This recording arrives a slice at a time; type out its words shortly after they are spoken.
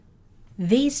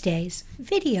These days,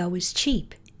 video is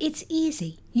cheap. It's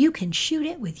easy. You can shoot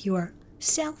it with your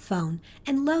cell phone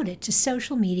and load it to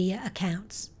social media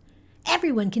accounts.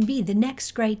 Everyone can be the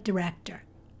next great director.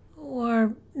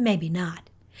 Or maybe not.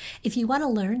 If you want to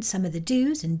learn some of the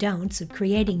do's and don'ts of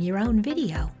creating your own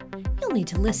video, you'll need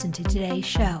to listen to today's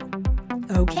show.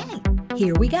 Okay,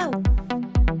 here we go.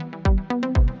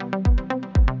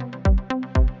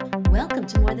 Welcome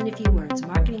to More Than a Few Words,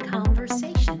 marketing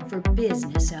conversation for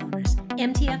business owners.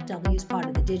 MTFW is part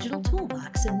of the Digital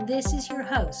Toolbox, and this is your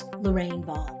host, Lorraine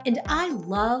Ball. And I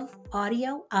love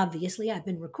audio. Obviously, I've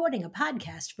been recording a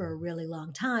podcast for a really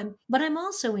long time, but I'm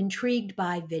also intrigued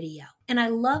by video. And I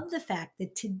love the fact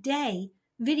that today,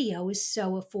 video is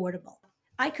so affordable.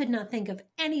 I could not think of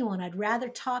anyone I'd rather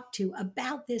talk to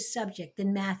about this subject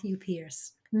than Matthew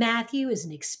Pierce. Matthew is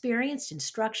an experienced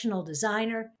instructional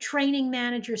designer, training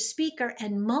manager, speaker,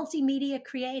 and multimedia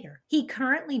creator. He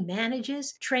currently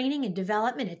manages training and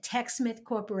development at TechSmith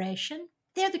Corporation.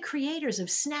 They're the creators of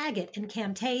Snagit and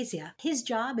Camtasia. His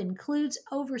job includes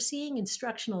overseeing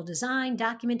instructional design,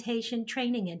 documentation,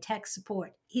 training, and tech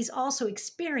support. He's also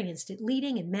experienced at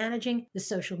leading and managing the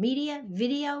social media,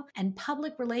 video, and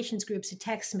public relations groups at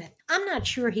TechSmith. I'm not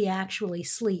sure he actually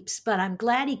sleeps, but I'm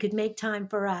glad he could make time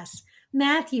for us.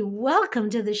 Matthew, welcome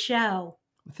to the show.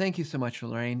 Thank you so much,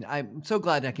 Lorraine. I'm so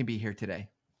glad I can be here today.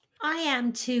 I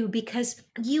am too, because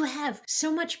you have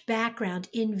so much background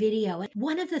in video.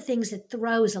 One of the things that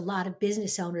throws a lot of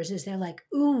business owners is they're like,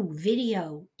 ooh,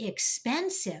 video,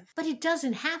 expensive. But it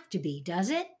doesn't have to be, does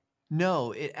it?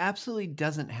 No, it absolutely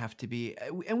doesn't have to be.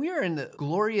 And we are in the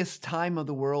glorious time of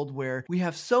the world where we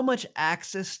have so much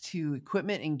access to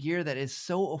equipment and gear that is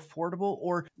so affordable.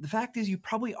 Or the fact is, you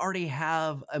probably already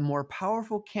have a more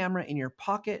powerful camera in your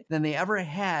pocket than they ever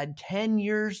had 10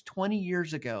 years, 20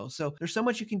 years ago. So there's so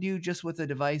much you can do just with a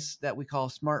device that we call a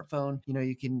smartphone. You know,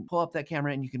 you can pull up that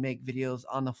camera and you can make videos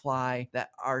on the fly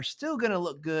that are still going to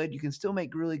look good. You can still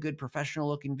make really good professional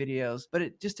looking videos, but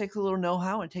it just takes a little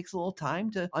know-how and it takes a little time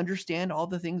to understand all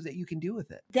the things that you can do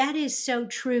with it. That is so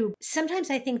true.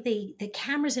 Sometimes I think the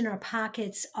cameras in our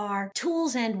pockets are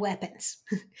tools and weapons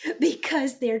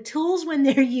because they're tools when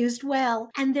they're used well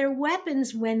and they're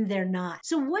weapons when they're not.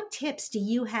 So what tips do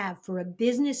you have for a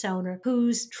business owner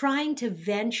who's trying to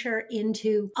venture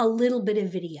into a little bit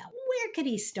of video? Where could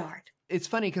he start? It's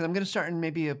funny because I'm going to start in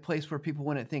maybe a place where people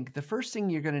wouldn't think. The first thing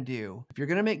you're going to do, if you're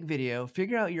going to make video,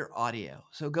 figure out your audio.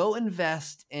 So go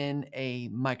invest in a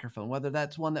microphone, whether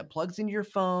that's one that plugs into your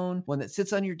phone, one that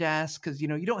sits on your desk, because you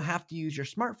don't have to use your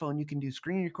smartphone. You can do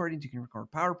screen recordings, you can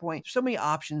record PowerPoint. There's so many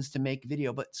options to make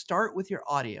video, but start with your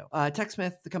audio.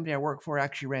 TechSmith, the company I work for,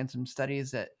 actually ran some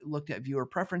studies that looked at viewer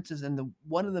preferences, and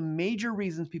one of the major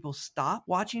reasons people stop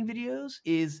watching videos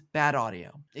is bad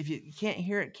audio. If you can't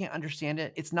hear it, can't understand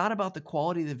it, it's not about the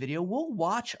quality of the video. We'll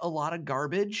watch a lot of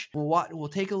garbage. We'll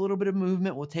take a little bit of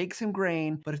movement. We'll take some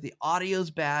grain. But if the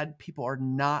audio's bad, people are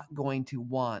not going to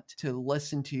want to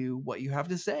listen to what you have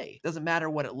to say. It doesn't matter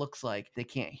what it looks like. They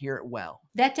can't hear it well.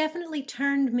 That definitely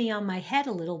turned me on my head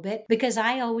a little bit because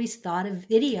I always thought of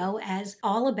video as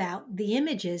all about the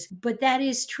images. But that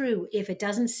is true. If it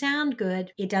doesn't sound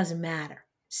good, it doesn't matter.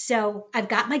 So I've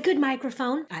got my good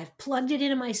microphone. I've plugged it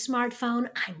into my smartphone.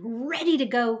 I'm ready to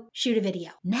go shoot a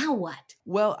video. Now what?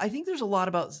 Well, I think there's a lot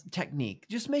about technique.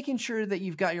 Just making sure that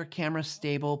you've got your camera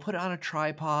stable, put it on a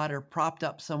tripod or propped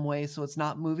up some way so it's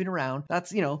not moving around.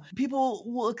 That's, people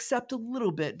will accept a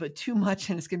little bit, but too much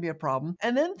and it's going to be a problem.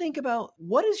 And then think about,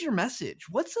 what is your message?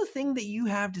 What's the thing that you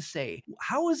have to say?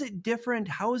 How is it different?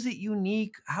 How is it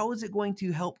unique? How is it going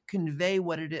to help convey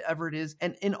whatever it is?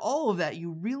 And in all of that,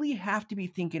 you really have to be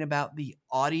thinking about the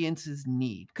audience's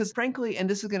need. Because frankly, and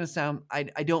this is going to sound, I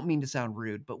don't mean to sound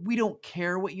rude, but we don't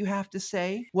care what you have to say.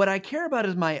 What I care about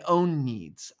is my own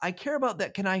needs. I care about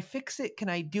that. Can I fix it? Can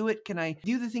I do it? Can I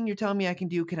do the thing you're telling me I can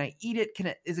do? Can I eat it?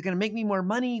 Is it going to make me more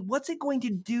money? What's it going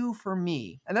to do for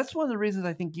me? And that's one of the reasons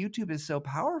I think YouTube is so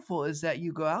powerful, is that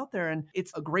you go out there and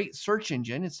it's a great search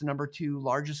engine. It's the number 2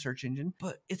 largest search engine,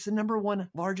 but it's the number 1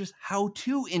 largest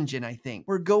how-to engine, I think.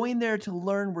 We're going there to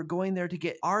learn. We're going there to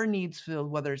get our needs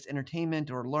filled, whether it's entertainment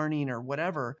or learning or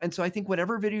whatever. And so I think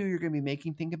whatever video you're going to be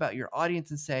making, think about your audience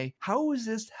and say, how is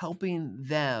this helping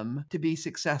them to be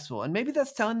successful? And maybe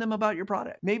that's telling them about your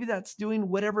product. Maybe that's doing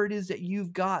whatever it is that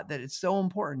you've got that is so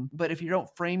important. But if you don't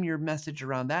frame your message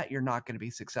around that, you're not going to be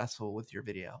successful with your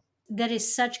video. That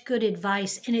is such good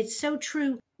advice. And it's so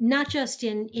true, not just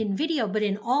in video, but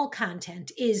in all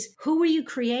content, is who are you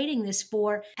creating this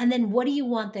for? And then what do you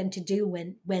want them to do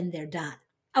when they're done?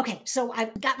 Okay, so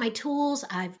I've got my tools,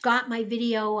 I've got my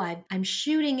video, I'm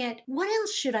shooting it. What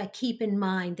else should I keep in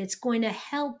mind that's going to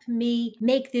help me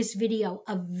make this video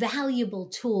a valuable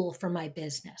tool for my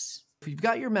business? If you've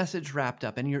got your message wrapped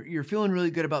up and you're feeling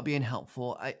really good about being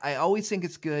helpful, I always think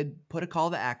it's good, put a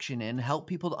call to action in, help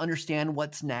people to understand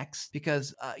what's next.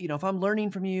 Because, if I'm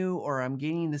learning from you or I'm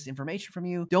gaining this information from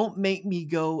you, don't make me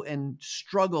go and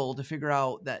struggle to figure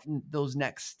out those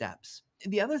next steps.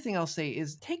 The other thing I'll say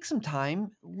is take some time,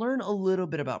 learn a little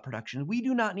bit about production. We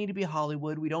do not need to be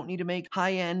Hollywood. We don't need to make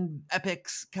high-end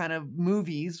epics kind of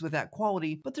movies with that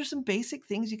quality, but there's some basic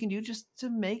things you can do just to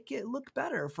make it look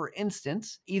better. For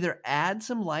instance, either add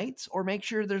some lights or make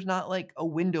sure there's not like a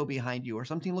window behind you or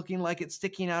something looking like it's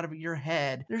sticking out of your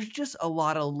head. There's just a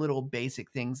lot of little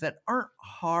basic things that aren't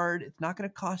hard. It's not going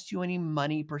to cost you any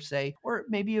money per se, or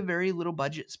maybe a very little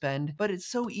budget spend, but it's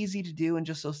so easy to do. And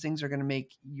just those things are going to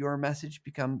make your message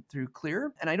become through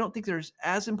clear. And I don't think there's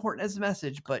as important as the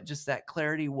message, but just that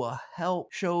clarity will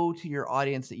help show to your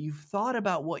audience that you've thought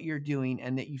about what you're doing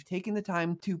and that you've taken the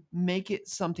time to make it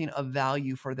something of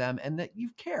value for them and that you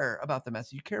care about the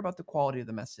message. You care about the quality of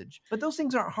the message. But those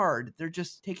things aren't hard. They're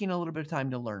just taking a little bit of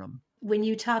time to learn them. When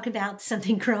you talk about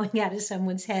something growing out of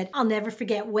someone's head, I'll never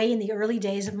forget way in the early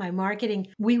days of my marketing,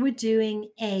 we were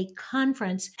doing a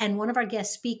conference and one of our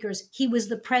guest speakers, he was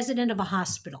the president of a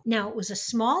hospital. Now it was a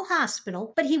small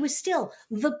hospital, but he was still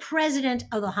the president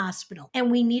of the hospital. And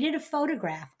we needed a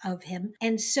photograph of him.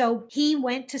 And so he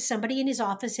went to somebody in his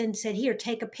office and said, here,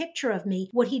 take a picture of me.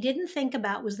 What he didn't think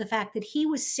about was the fact that he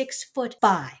was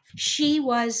 6'5". She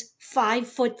was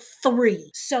 5'3".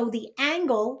 So the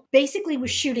angle basically was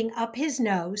shooting up his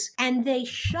nose, and they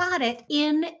shot it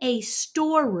in a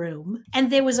storeroom,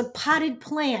 and there was a potted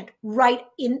plant right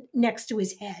in next to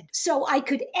his head. So I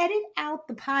could edit out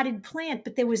the potted plant,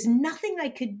 but there was nothing I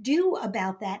could do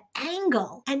about that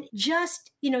angle. And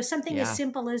just, something as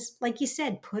simple as, like you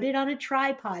said, put it on a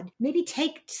tripod, maybe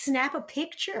snap a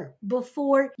picture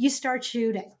before you start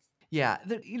shooting. Yeah,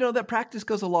 that practice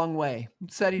goes a long way.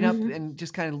 Setting up and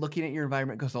just kind of looking at your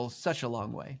environment goes such a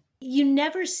long way. You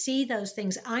never see those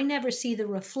things. I never see the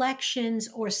reflections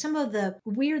or some of the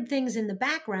weird things in the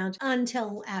background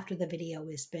until after the video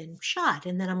has been shot.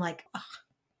 And then I'm like,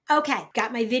 okay,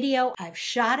 got my video. I've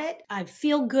shot it. I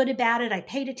feel good about it. I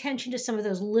paid attention to some of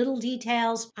those little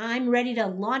details. I'm ready to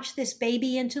launch this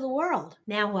baby into the world.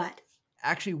 Now what?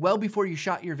 Actually, well before you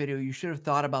shot your video, you should have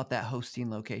thought about that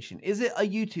hosting location. Is it a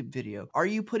YouTube video? Are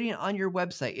you putting it on your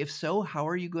website? If so, how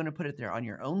are you going to put it there? On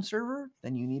your own server?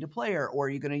 Then you need a player. Or are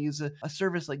you going to use a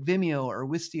service like Vimeo or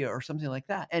Wistia or something like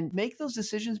that? And make those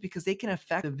decisions because they can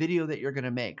affect the video that you're going to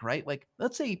make, right? Like,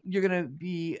 let's say you're going to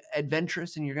be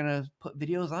adventurous and you're going to put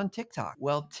videos on TikTok.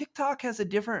 Well, TikTok has a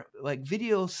different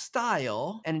video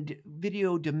style and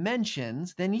video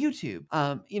dimensions than YouTube.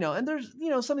 And there's,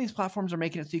 some of these platforms are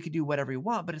making it so you can do whatever you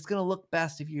want, but it's going to look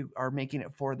best if you are making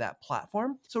it for that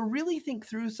platform. So really think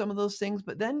through some of those things,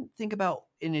 but then think about,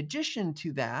 in addition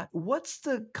to that, what's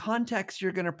the context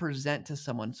you're going to present to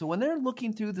someone? So when they're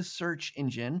looking through the search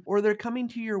engine or they're coming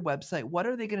to your website, what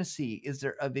are they going to see? Is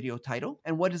there a video title?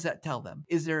 And what does that tell them?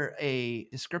 Is there a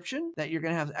description that you're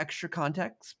going to have extra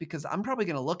context? Because I'm probably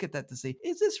going to look at that to say,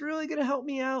 is this really going to help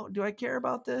me out? Do I care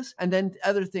about this? And then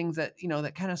other things that,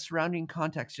 that kind of surrounding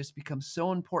context just becomes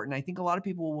so important. I think a lot of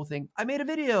people will think, I made a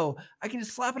video. I can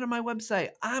just slap it on my website.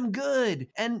 I'm good.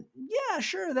 And yeah,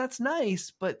 sure, that's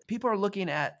nice. But people are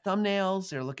looking at thumbnails,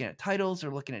 they're looking at titles,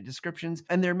 they're looking at descriptions,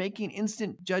 and they're making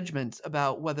instant judgments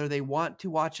about whether they want to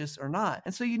watch this or not.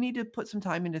 And so you need to put some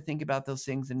time in to think about those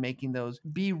things and making those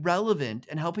be relevant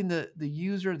and helping the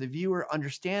user, the viewer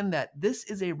understand that this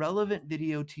is a relevant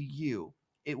video to you.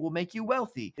 It will make you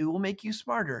wealthy. It will make you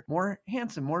smarter, more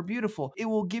handsome, more beautiful. It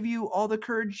will give you all the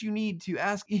courage you need to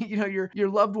ask, your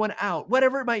loved one out.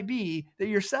 Whatever it might be that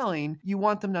you're selling, you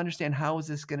want them to understand, how is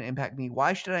this going to impact me?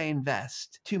 Why should I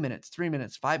invest 2 minutes, 3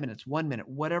 minutes, 5 minutes, 1 minute,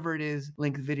 whatever it is,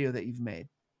 length video that you've made?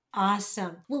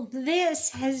 Awesome. Well, this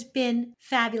has been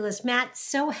fabulous, Matt.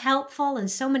 So helpful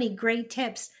and so many great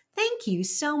tips. Thank you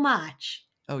so much.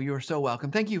 Oh, you are so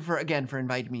welcome. Thank you for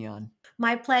inviting me on.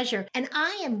 My pleasure. And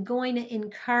I am going to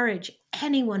encourage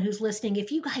anyone who's listening,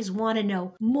 if you guys want to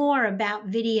know more about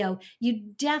video,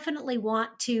 you definitely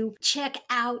want to check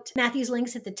out Matthew's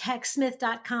links at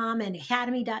thetechsmith.com and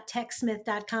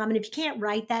academy.techsmith.com. And if you can't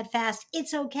write that fast,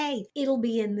 it's okay. It'll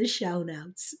be in the show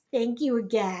notes. Thank you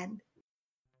again.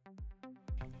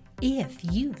 If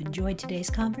you've enjoyed today's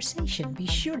conversation, be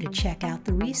sure to check out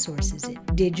the resources at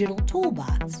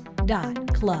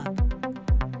digitaltoolbox.club.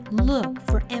 Look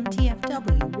for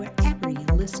MTFW wherever you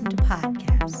listen to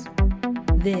podcasts.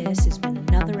 This has been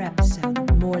another episode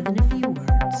of More Than a Few